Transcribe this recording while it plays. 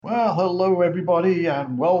Well, hello everybody,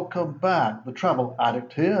 and welcome back. The Travel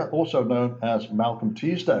Addict here, also known as Malcolm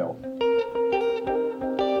Teasdale.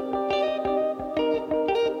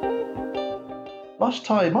 Last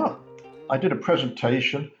time up, I did a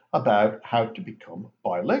presentation about how to become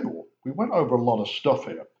bilingual. We went over a lot of stuff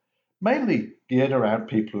here, mainly geared around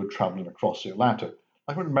people who are traveling across the Atlantic,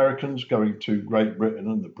 like Americans going to Great Britain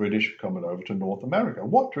and the British coming over to North America.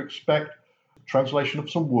 What to expect, translation of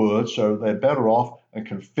some words so they're better off and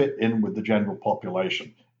can fit in with the general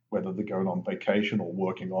population, whether they're going on vacation or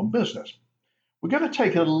working on business. We're going to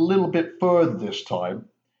take it a little bit further this time,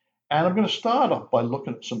 and I'm going to start off by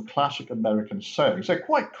looking at some classic American sayings. They're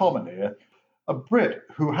quite common here. A Brit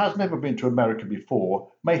who has never been to America before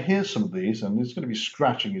may hear some of these and is going to be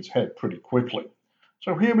scratching his head pretty quickly.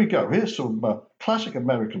 So here we go. Here's some classic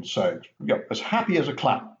American sayings. We go, as happy as a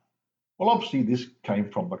clam. Well, obviously this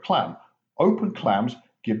came from the clam. Open clams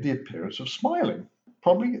give the appearance of smiling.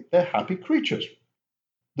 Probably they're happy creatures.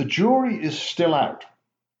 The jury is still out.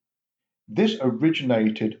 This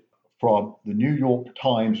originated from the New York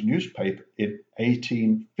Times newspaper in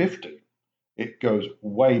 1850. It goes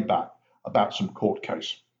way back about some court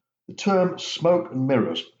case. The term smoke and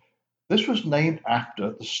mirrors. This was named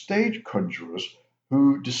after the stage conjurers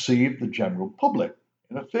who deceived the general public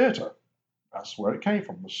in a theatre. That's where it came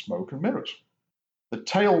from, the smoke and mirrors. The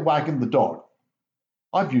tail wagging the dog.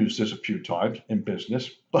 I've used this a few times in business,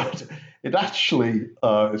 but it actually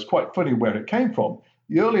is quite funny where it came from.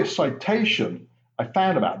 The earliest citation I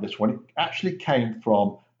found about this one, it actually came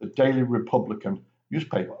from the Daily Republican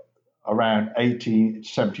newspaper around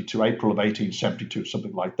 1872, April of 1872,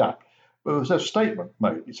 something like that. But there was a statement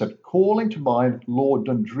made. It said, calling to mind Lord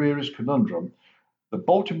Dundreary's conundrum, the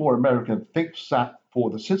Baltimore American thinks that for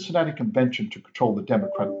the Cincinnati Convention to control the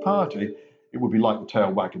Democratic Party, it would be like the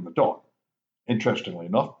tail wagging the dog. Interestingly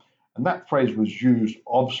enough, and that phrase was used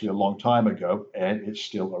obviously a long time ago, and it's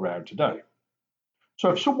still around today.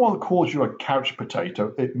 So if someone calls you a couch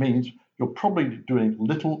potato, it means you're probably doing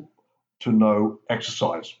little to no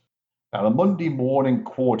exercise. Now, the Monday morning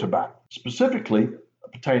quarterback, specifically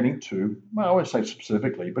pertaining to, well, I won't say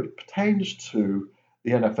specifically, but it pertains to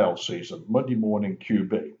the NFL season, Monday morning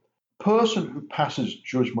QB. Person who passes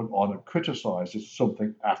judgment on and criticizes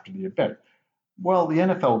something after the event. Well, the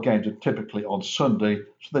NFL games are typically on Sunday,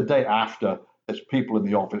 so the day after, there's people in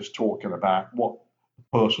the office talking about what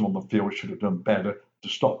the person on the field should have done better to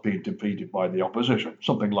stop being defeated by the opposition,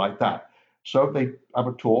 something like that. So they have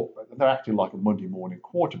a talk, they're acting like a Monday morning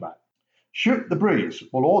quarterback. Shoot the breeze.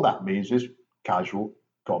 Well, all that means is casual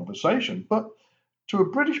conversation. But to a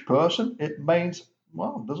British person, it means,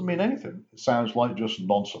 well, it doesn't mean anything. It sounds like just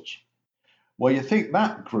nonsense. Well, you think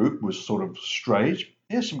that group was sort of strange.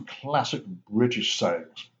 Here's some classic British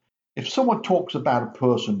sayings. If someone talks about a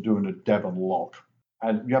person doing a Devon lock,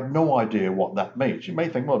 and you have no idea what that means, you may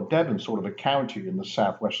think, well, Devon's sort of a county in the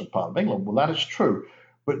southwestern part of England. Well, that is true.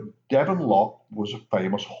 But Devon Lock was a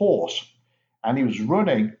famous horse, and he was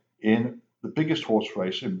running in the biggest horse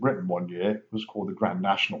race in Britain one year. It was called the Grand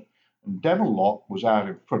National. And Devon Lock was out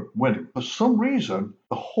in front winning. For some reason,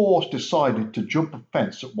 the horse decided to jump a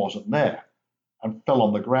fence that wasn't there and fell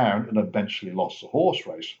on the ground and eventually lost the horse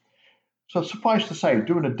race. So suffice to say,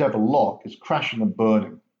 doing a Devon Lock is crashing and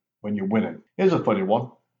burning when you're winning. Here's a funny one.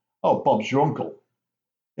 Oh, Bob's your uncle.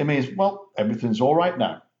 It means, well, everything's all right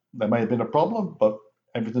now. There may have been a problem, but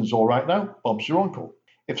everything's all right now. Bob's your uncle.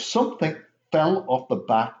 If something fell off the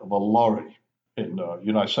back of a lorry in the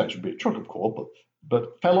United States, would be a truck, of course,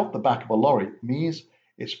 but fell off the back of a lorry means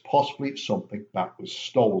it's possibly something that was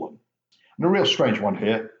stolen. And a real strange one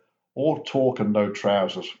here, all talk and no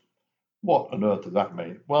trousers. What on earth does that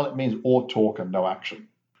mean? Well, it means all talk and no action,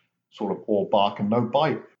 sort of all bark and no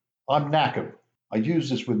bite. I'm knackered. I used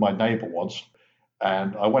this with my neighbor once,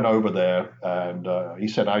 and I went over there, and he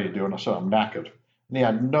said, how you doing? I said, I'm knackered. And he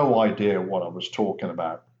had no idea what I was talking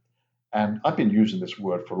about. And I've been using this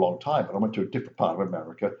word for a long time, but I went to a different part of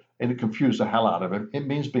America, and it confused the hell out of him. It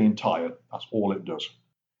means being tired. That's all it does.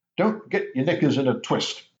 Don't get your knickers in a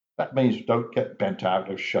twist. That means don't get bent out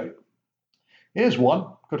of shape. Here's one,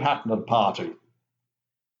 could happen at a party.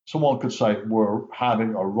 Someone could say, we're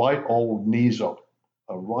having a right old knees up.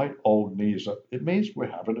 A right old knees up. It means we're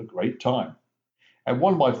having a great time. And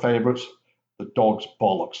one of my favorites, the dog's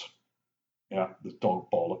bollocks. Yeah, the dog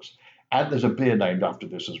bollocks. And there's a beer named after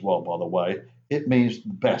this as well, by the way. It means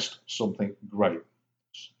best, something great.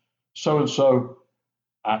 So-and-so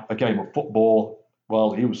at a game of football,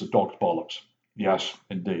 well, he was the dog's bollocks. Yes,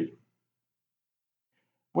 indeed.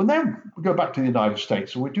 Well, then we go back to the United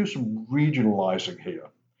States and we do some regionalizing here.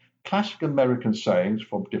 Classic American sayings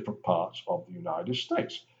from different parts of the United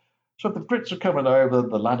States. So if the Brits are coming over,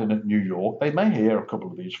 they're landing at New York, they may hear a couple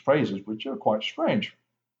of these phrases, which are quite strange.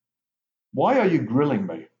 Why are you grilling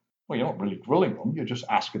me? Well, you're not really grilling them, you're just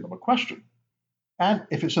asking them a question. And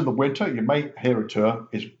if it's in the winter, you may hear a term,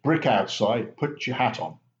 it's brick outside, put your hat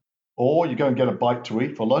on. Or you go and get a bite to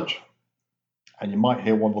eat for lunch, and you might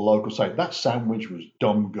hear one of the locals say, that sandwich was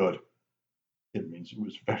dumb good. It means it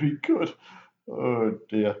was very good. Oh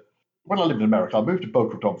dear. When I lived in America, I moved to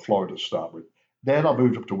Boca Raton, Florida to start with. Then I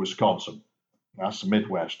moved up to Wisconsin. That's the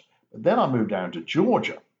Midwest. But then I moved down to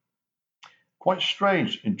Georgia. Quite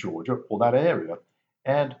strange in Georgia or that area.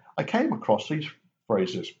 And I came across these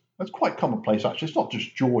phrases. It's quite commonplace actually. It's not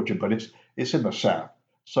just Georgia, but it's in the South.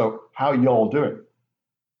 So how y'all doing?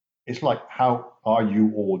 It's like, how are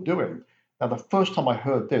you all doing? Now, the first time I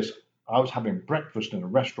heard this, I was having breakfast in a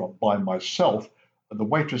restaurant by myself, and the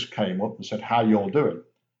waitress came up and said, how y'all doing?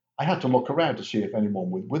 I had to look around to see if anyone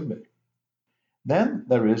was with me. Then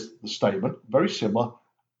there is the statement, very similar,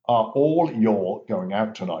 are all y'all going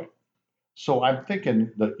out tonight? So I'm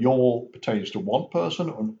thinking that y'all pertains to one person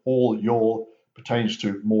and all y'all pertains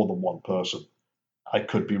to more than one person. I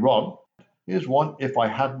could be wrong. Here's one, if I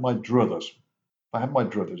had my druthers. If I had my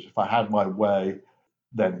druthers, if I had my way,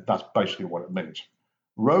 then that's basically what it means.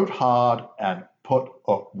 Rode hard and put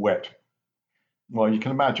up wet. Well, you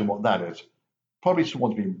can imagine what that is. Probably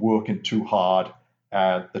someone's been working too hard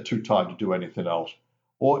and they're too tired to do anything else.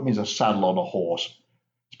 Or it means a saddle on a horse.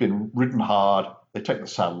 It's been ridden hard, they take the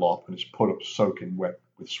saddle off and it's put up soaking wet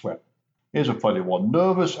with sweat. Here's a funny one.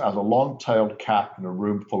 Nervous as a long-tailed cat in a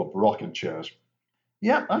room full of rocking chairs.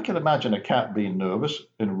 Yeah, I can imagine a cat being nervous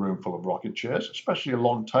in a room full of rocking chairs, especially a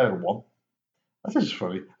long-tailed one. This is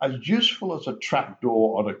funny. As useful as a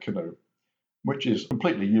trapdoor on a canoe, which is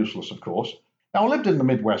completely useless, of course. Now, I lived in the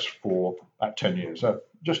Midwest for about 10 years,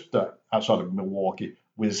 just outside of Milwaukee,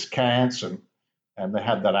 Wisconsin, and they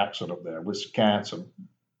had that accent up there, Wisconsin.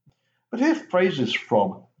 But here phrases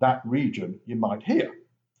from that region you might hear,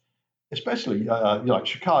 especially like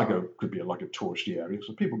Chicago could be like a touristy area,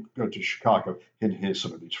 so people go to Chicago and hear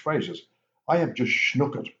some of these phrases. I have just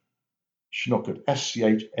schnookered. Schnookered,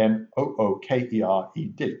 Schnookered.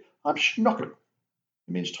 I'm schnookered. It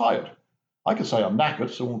means tired. I could say I'm knackered,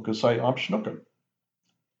 someone could say I'm schnookered.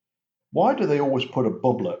 Why do they always put a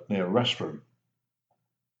bubbler near a restroom?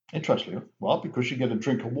 Interesting. Well, because you get a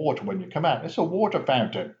drink of water when you come out. It's a water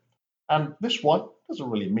fountain. And this one doesn't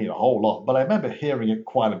really mean a whole lot, but I remember hearing it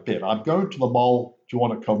quite a bit. I'm going to the mall. Do you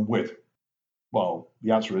want to come with? Well,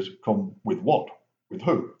 the answer is come with what? With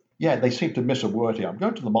who? Yeah, they seem to miss a word here. I'm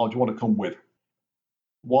going to the mall. Do you want to come with?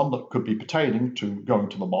 One that could be pertaining to going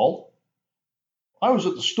to the mall. I was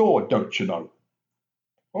at the store, don't you know?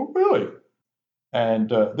 Oh, really? And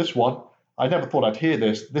this one, I never thought I'd hear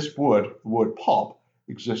this. This word, the word pop,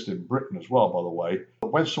 exists in Britain as well, by the way.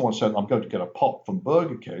 But when someone said, I'm going to get a pop from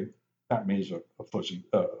Burger King, that means a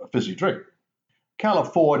fizzy drink.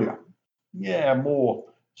 California, yeah, more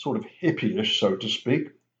sort of hippie-ish, so to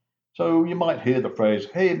speak. So you might hear the phrase,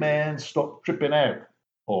 hey man, stop tripping out.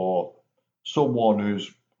 Or someone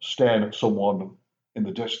who's staring at someone in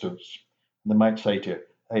the distance. And they might say to you,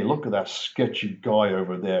 hey, look at that sketchy guy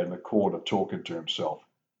over there in the corner talking to himself.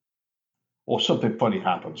 Or something funny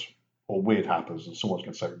happens or weird happens, and someone's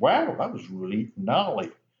going to say, wow, that was really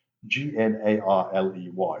gnarly.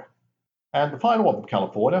 Gnarley. And the final one from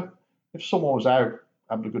California, if someone was out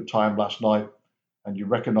having a good time last night and you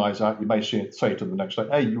recognize that, you may say to them the next day,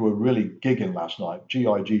 hey, you were really gigging last night.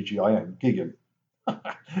 Giggin, gigging.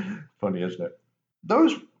 Funny, isn't it?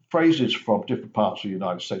 Those phrases from different parts of the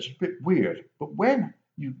United States are a bit weird, but when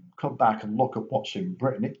you come back and look at what's in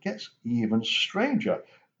Britain, it gets even stranger,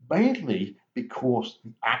 mainly because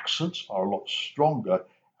the accents are a lot stronger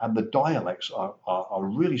and the dialects are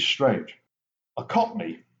really strange. A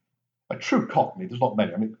Cockney, a true Cockney, there's not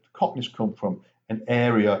many. I mean, Cockneys come from an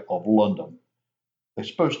area of London. They're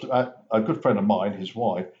supposed to, a good friend of mine, his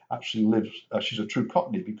wife, actually lives, she's a true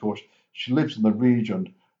Cockney because she lives in the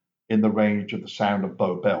region in the range of the sound of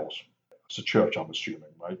Bow Bells. It's a church, I'm assuming,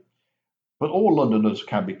 right? But all Londoners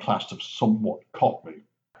can be classed as somewhat Cockney.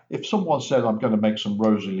 If someone says, I'm going to make some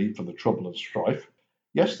rosy leaf for the trouble and strife,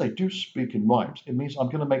 yes, they do speak in rhymes. It means I'm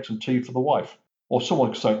going to make some tea for the wife. Or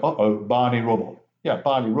someone could say, uh-oh, Barney Rubble. Yeah,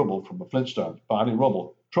 Barney Rubble from the Flintstones. Barney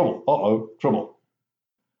Rubble. Trouble. Uh-oh, trouble.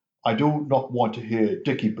 I do not want to hear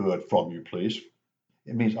Dicky Bird from you, please.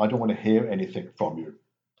 It means I don't want to hear anything from you.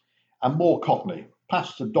 And more Cockney.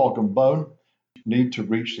 Past the dog and bone, need to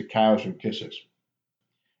reach the cows and kisses.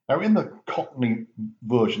 Now, in the Cockney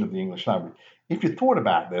version of the English language, if you thought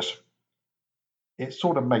about this, it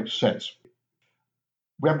sort of makes sense.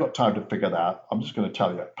 We haven't got time to figure that out. I'm just going to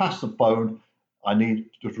tell you. Past the bone I need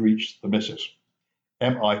to reach the missus.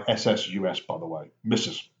 MISSUS, by the way,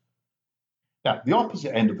 missus. Now, the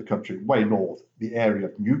opposite end of the country, way north, the area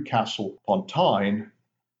of Newcastle upon Tyne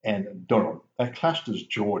and Durham, they're classed as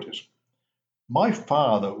Geordies. My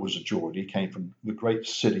father was a Geordie, came from the great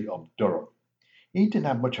city of Durham. He didn't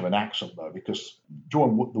have much of an accent, though, because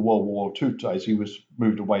during the World War II days, he was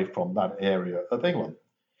moved away from that area of England.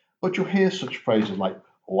 But you'll hear such phrases like,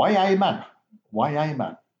 why aye man? Why aye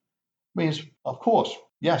man? Means, of course,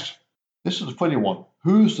 yes. This is a funny one.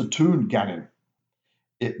 Who's the tune ganning?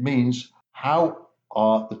 It means, how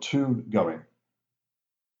are the tune going?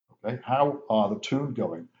 Okay, how are the tune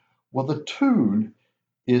going? Well, the tune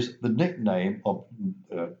is the nickname of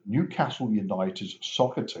Newcastle United's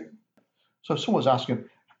soccer team. So someone's asking,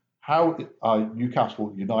 how are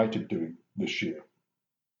Newcastle United doing this year?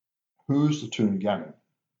 Who's the tune ganning?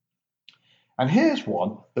 And here's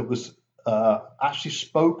one that was actually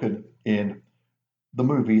spoken in the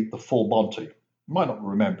movie The Full Monty. You might not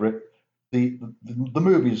remember it. The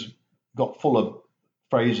movie's got full of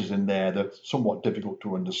phrases in there that's somewhat difficult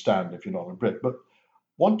to understand if you're not a Brit. But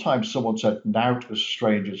one time someone said, "Nowt as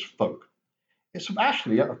strange as folk." It's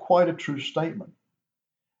actually quite a true statement.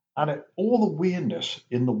 And all the weirdness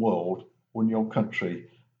in the world, or in your country,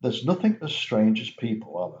 there's nothing as strange as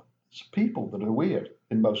people, are there? It's people that are weird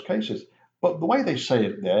in most cases. But the way they say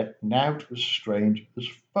it there, "Nowt as strange as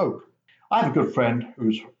folk." I have a good friend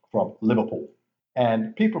who's from Liverpool,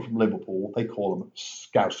 and people from Liverpool, they call them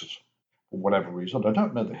Scousers for whatever reason. I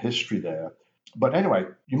don't know the history there. But anyway,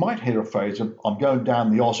 you might hear a phrase of, "I'm going down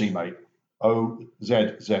the Aussie, mate,"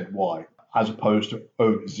 OZZY, as opposed to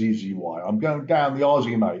OZZY. I'm going down the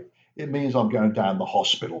Aussie, mate. It means I'm going down the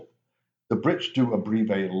hospital. The Brits do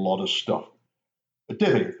abbreviate a lot of stuff. A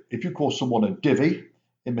divvy, if you call someone a divvy,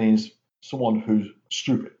 it means someone who's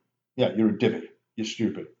stupid. Yeah, you're a divvy. You're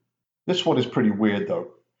stupid. This one is pretty weird,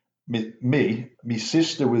 though. Me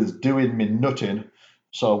sister was doing me nutting,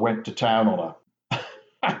 so I went to town on her.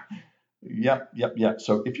 Yep.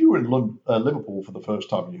 So if you were in Liverpool for the first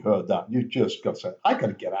time and you heard that, you just got to say, I got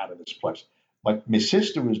to get out of this place. My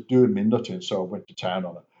sister was doing me nutting, so I went to town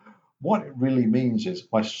on her. What it really means is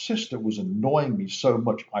my sister was annoying me so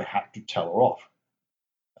much I had to tell her off.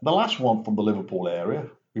 And the last one from the Liverpool area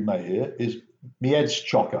we may hear is me head's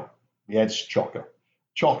chocker. Me head's chocker.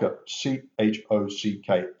 Chocker,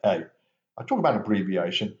 CHOCKA. I talk about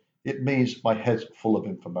abbreviation. It means my head's full of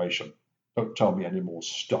information. Don't tell me any more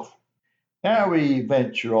stuff. Now we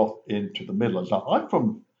venture off into the Midlands. Now I'm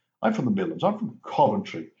from the Midlands. I'm from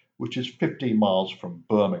Coventry, which is 15 miles from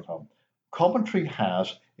Birmingham. Coventry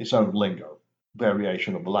has its own lingo,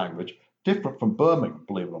 variation of the language, different from Birmingham,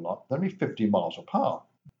 believe it or not. They're only 15 miles apart.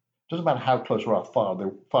 Doesn't matter how close or how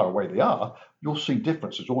far away they are, you'll see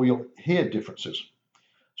differences or you'll hear differences.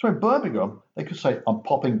 So in Birmingham, they could say, "I'm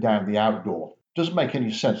popping down the outdoor." Doesn't make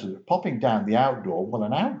any sense. Popping down the outdoor, well,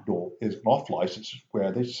 an outdoor is an off license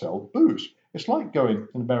where they sell booze. It's like going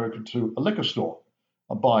in America to a liquor store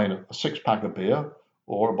and buying a six-pack of beer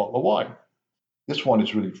or a bottle of wine. This one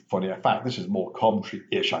is really funny. In fact, this is more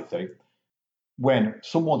Coventry-ish, I think. When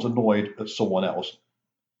someone's annoyed at someone else,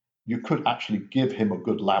 you could actually give him a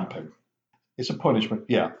good lamping. It's a punishment,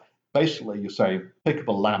 yeah. Basically, you're saying, pick up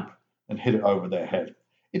a lamp and hit it over their head.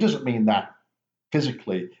 It doesn't mean that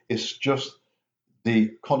physically, it's just the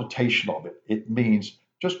connotation of it. It means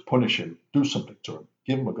just punish him, do something to him,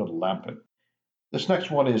 give him a good lamping. This next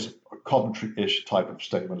one is a Coventry-ish type of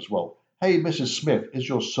statement as well. "Hey, Mrs. Smith, is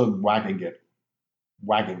your son wagging it?"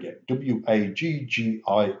 Wagging it, WAGGING.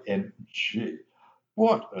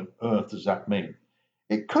 What on earth does that mean?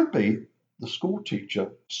 It could be the school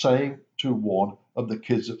teacher saying to one of the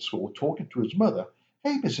kids at school, talking to his mother,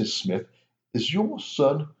 "Hey, Mrs. Smith, is your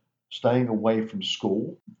son staying away from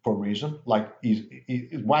school for a reason?" Like he's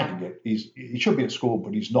wagging it. He should be at school,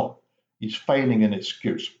 but he's not. He's feigning an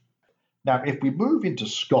excuse. Now, if we move into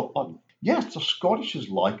Scotland, yes, the Scottish is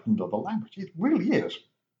like another language. It really is.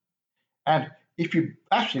 And if you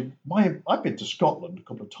actually, I've been to Scotland a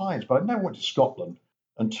couple of times, but I never went to Scotland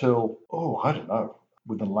until, I don't know,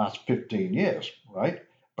 within the last 15 years, right?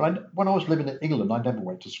 But when I was living in England, I never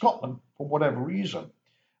went to Scotland for whatever reason.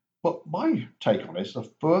 But my take on it is the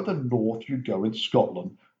further north you go in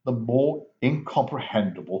Scotland, the more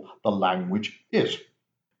incomprehensible the language is.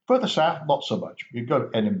 Further south, not so much. You go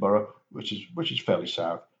to Edinburgh, which is fairly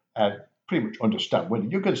south, and pretty much understand.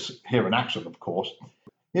 When you're going to hear an accent, of course.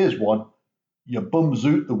 Here's one. "Your bum's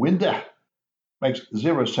out the window." Makes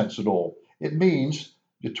zero sense at all. It means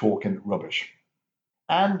you're talking rubbish.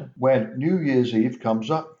 And when New Year's Eve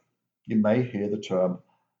comes up, you may hear the term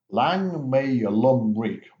 "Lang may your lum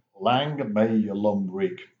reek." Lang may your lum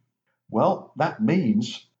reek. Well, that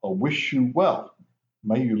means I wish you well.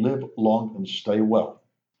 May you live long and stay well.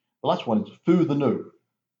 The last one is Fu the New.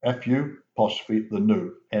 F-U apostrophe the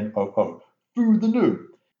new, N-O-O. Fu the New.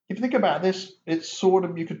 If you think about this, it's sort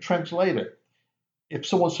of, you could translate it. If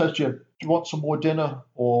someone says to you, do you want some more dinner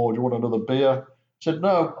or do you want another beer? Said,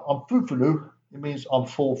 no, I'm fu for new. It means I'm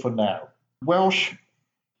full for now. Welsh,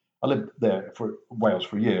 I lived there for Wales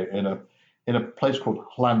for a year in a place called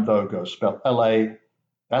Llandogo, spelled Llandogo.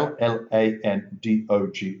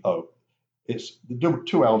 It's the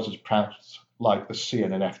two L's is pronounced like the C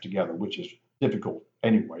and an F together, which is difficult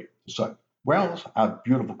anyway to say. Wales have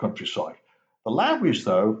beautiful countryside. The language,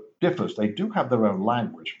 though, differs. They do have their own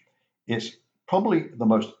language. It's probably the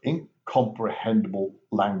most incomprehensible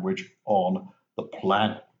language on the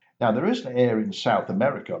planet. Now, there is an area in South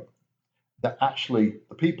America that actually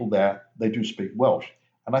the people there, they do speak Welsh.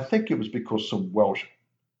 And I think it was because some Welsh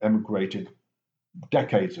emigrated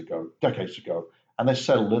decades ago, and they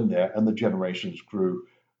settled in there, and the generations grew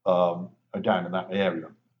down in that area.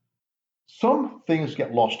 Some things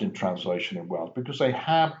get lost in translation in Welsh because they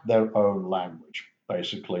have their own language,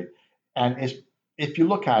 basically, and if you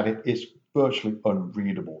look at it, it's virtually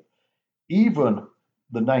unreadable. Even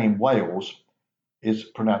the name Wales is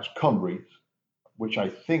pronounced Cymru, which I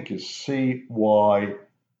think is Cymru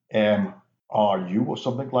or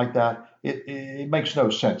something like that. It makes no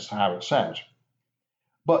sense how it sounds.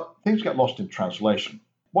 But things get lost in translation.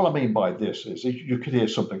 What I mean by this is you could hear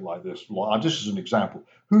something like this. Just as an example,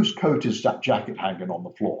 whose coat is that jacket hanging on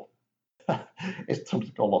the floor? It's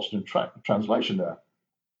something got lost in translation there.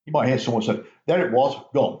 You might hear someone say, there it was,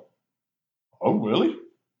 gone. Oh, really?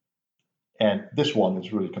 And this one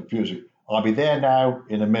is really confusing. I'll be there now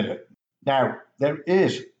in a minute. Now,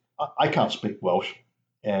 I can't speak Welsh,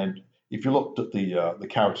 and if you looked at the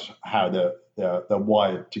characters, how they're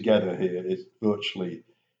wired together here, it's virtually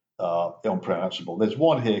unpronounceable. There's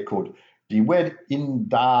one here called Diwed in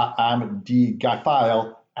da am di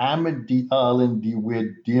gaffael am di erlin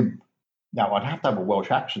diwed dim. Now, I'd have to have a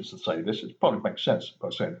Welsh accent to say this. It probably makes sense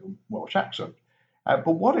by saying a Welsh accent. But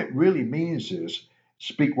what it really means is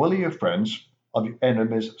speak well of your friends, of your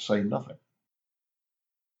enemies, say nothing.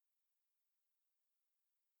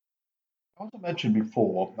 As I mentioned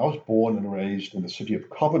before, I was born and raised in the city of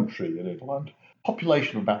Coventry in England.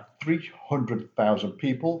 Population of about 300,000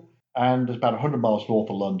 people, and it's about 100 miles north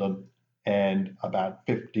of London and about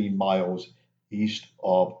 15 miles east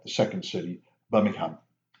of the second city, Birmingham.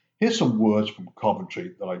 Here's some words from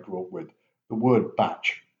Coventry that I grew up with. The word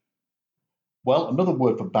batch. Well, another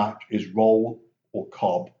word for batch is roll or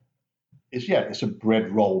cob. It's a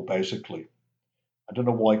bread roll basically. I don't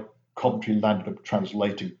know why Coventry landed up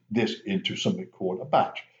translating this into something called a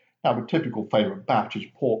batch. Now, a typical favourite batch is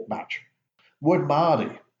pork batch. Word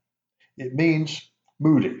Mardy, it means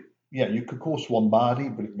moody. Yeah, you could call someone Mardy,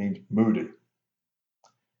 but it means moody.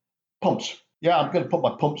 Pumps. Yeah, I'm going to put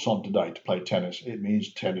my pumps on today to play tennis. It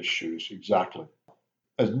means tennis shoes, exactly.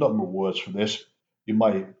 There's a number of words for this. You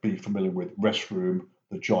might be familiar with restroom,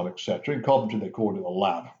 the John, etc. In Coventry, they called it a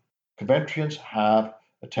lab. Coventrians have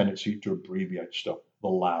a tendency to abbreviate stuff, the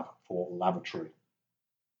lab for lavatory.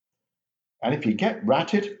 And if you get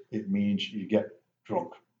ratted, it means you get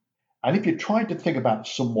drunk. And if you try to think about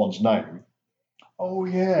someone's name, oh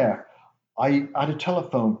yeah, I had a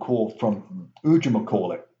telephone call from Uja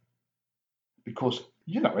Macaulay because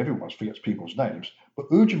everyone forgets people's names, but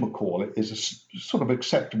Uja Macaulay is a sort of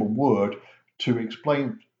acceptable word to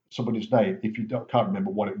explain somebody's name if you can't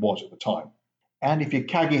remember what it was at the time. And if you're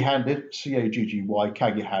caggy-handed, C-A-G-G-Y,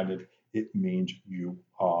 caggy-handed, it means you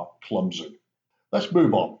are clumsy. Let's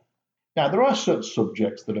move on. Now, there are certain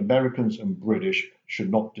subjects that Americans and British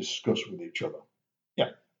should not discuss with each other. Yeah,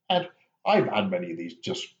 and I've had many of these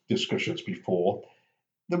discussions before.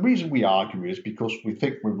 The reason we argue is because we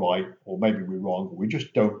think we're right, or maybe we're wrong, or we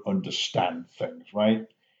just don't understand things, right?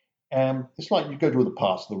 It's like you go to other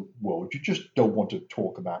parts of the world, you just don't want to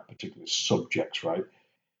talk about particular subjects, right?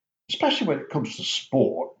 Especially when it comes to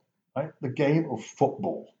sport, right? The game of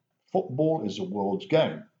football. Football is the world's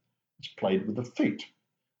game. It's played with the feet.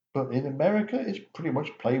 But in America, it's pretty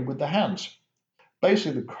much played with the hands.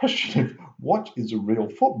 Basically, the question is, what is a real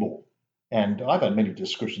football? And I've had many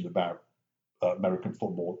discussions about American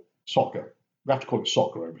football, soccer. We have to call it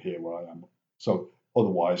soccer over here where I am. So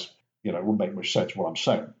otherwise, it wouldn't make much sense what I'm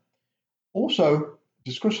saying. Also,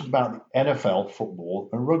 discussions about the NFL, football,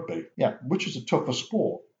 and rugby. Yeah, which is a tougher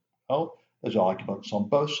sport? Well, there's arguments on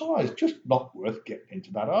both sides. Just not worth getting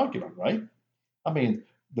into that argument, right? I mean,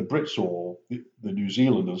 the Brits or the New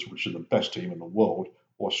Zealanders, which are the best team in the world,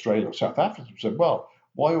 or Australia or South Africa, said, well,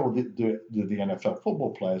 why do the NFL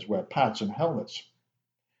football players wear pads and helmets?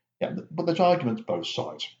 Yeah, but there's arguments both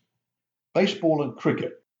sides. Baseball and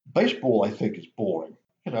cricket. Baseball, I think, is boring.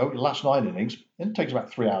 Last 9 innings, and it takes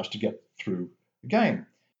about 3 hours to get through the game.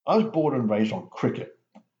 I was born and raised on cricket,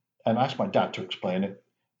 and I asked my dad to explain it,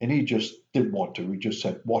 and he just didn't want to. He just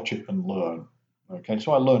said, watch it and learn. Okay,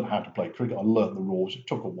 so I learned how to play cricket. I learned the rules. It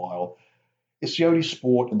took a while. It's the only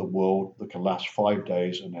sport in the world that can last 5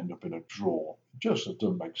 days and end up in a draw. It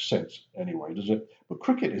doesn't make sense anyway, does it? But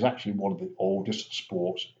cricket is actually one of the oldest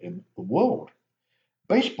sports in the world.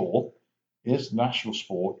 Baseball is the national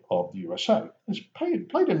sport of the USA. It's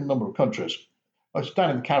played in a number of countries. It's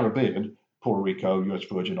down in the Caribbean, Puerto Rico, US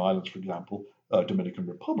Virgin Islands, for example, Dominican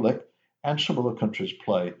Republic, and some other countries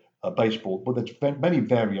play baseball, but there's many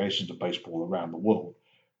variations of baseball around the world.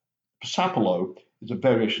 Sapelo is a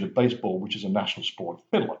variation of baseball, which is a national sport of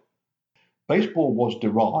Finland. Baseball was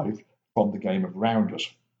derived from the game of rounders.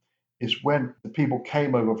 It's when the people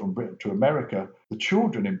came over from Britain to America, the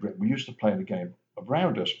children in Britain were used to playing the game of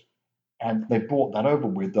rounders, and they brought that over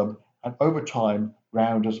with them, and over time,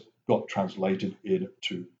 rounders got translated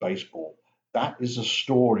into baseball. That is the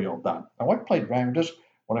story of that. Now, I played rounders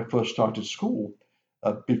when I first started school.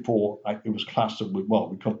 It was classed as, we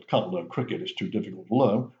can't learn cricket, it's too difficult to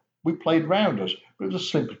learn. We played rounders, but it was a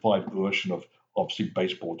simplified version of, obviously,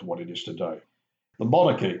 baseball to what it is today. The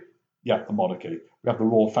monarchy. We have the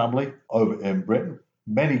royal family over in Britain.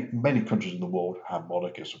 Many countries in the world have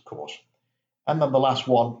monarchies, of course. And then the last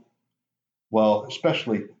one, well,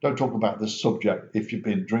 especially, don't talk about this subject if you've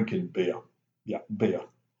been drinking beer. Yeah, beer.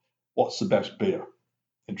 What's the best beer?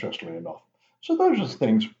 Interestingly enough. So those are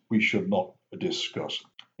things we should not discuss.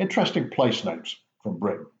 Interesting place names from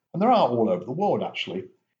Britain. And there are all over the world, actually.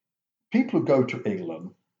 People who go to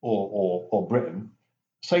England or Britain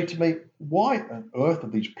say to me, why on earth are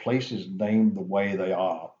these places named the way they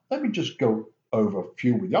are? Let me just go over a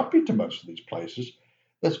few with you. I've been to most of these places.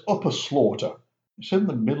 There's Upper Slaughter. It's in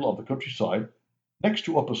the middle of the countryside. Next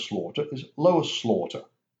to Upper Slaughter is Lower Slaughter.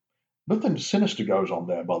 Nothing sinister goes on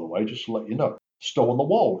there, by the way, just to let you know. Stow on the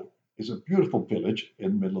Wold is a beautiful village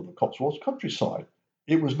in the middle of the Cotswolds countryside.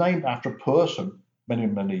 It was named after a person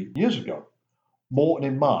many years ago. Morton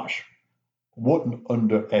in Marsh, Wootton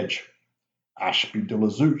under Edge, Ashby de la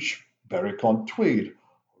Zouch, Berwick on Tweed,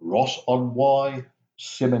 Ross on Wye,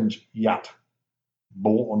 Simmons Yat,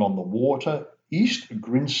 Bolton on the Water, East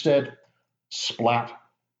Grinstead, Splat,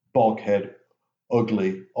 Boghead,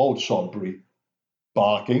 Ugly, Old Sodbury,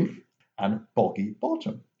 Barking, and Boggy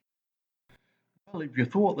Bottom. Well, if you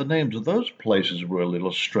thought the names of those places were a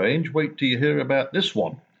little strange, wait till you hear about this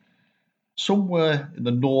one. Somewhere in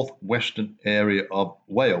the northwestern area of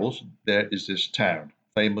Wales, there is this town,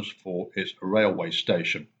 famous for its railway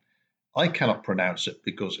station. I cannot pronounce it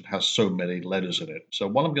because it has so many letters in it. So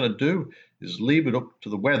what I'm going to do is leave it up to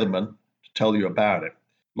the weatherman to tell you about it.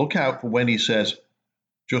 Look out for when he says,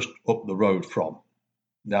 just up the road from.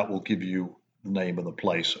 That will give you the name of the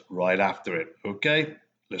place right after it. Okay?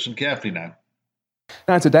 Listen carefully now.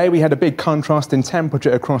 Now today we had a big contrast in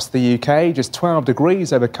temperature across the UK, just 12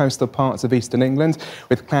 degrees over coastal parts of eastern England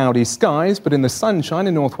with cloudy skies, but in the sunshine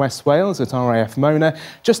in northwest Wales at RAF Mona,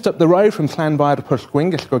 just up the road from Llanfair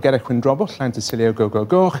Pwllgwyn, Gellgorgera Chwindrobwll, Llantysilio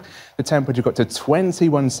Gogogoch, the temperature got to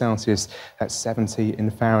 21 Celsius, that's 70 in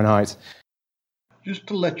Fahrenheit. Just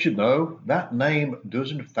to let you know, that name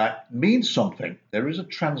does in fact mean something. There is a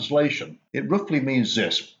translation. It roughly means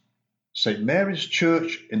this: St. Mary's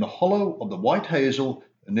Church in the hollow of the White Hazel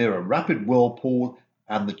near a rapid whirlpool,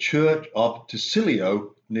 and the Church of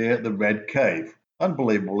Tysilio near the Red Cave.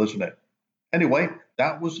 Unbelievable, isn't it? Anyway,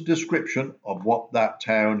 that was a description of what that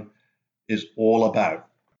town is all about.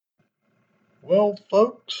 Well,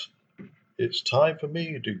 folks, it's time for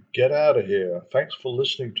me to get out of here. Thanks for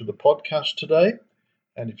listening to the podcast today.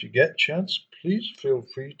 And if you get a chance, please feel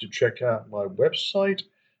free to check out my website,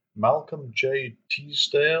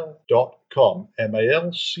 malcolmjteasdale.com,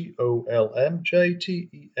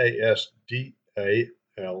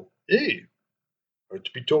 MalcolmJteasdale. Hope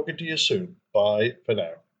to be talking to you soon. Bye for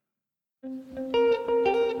now.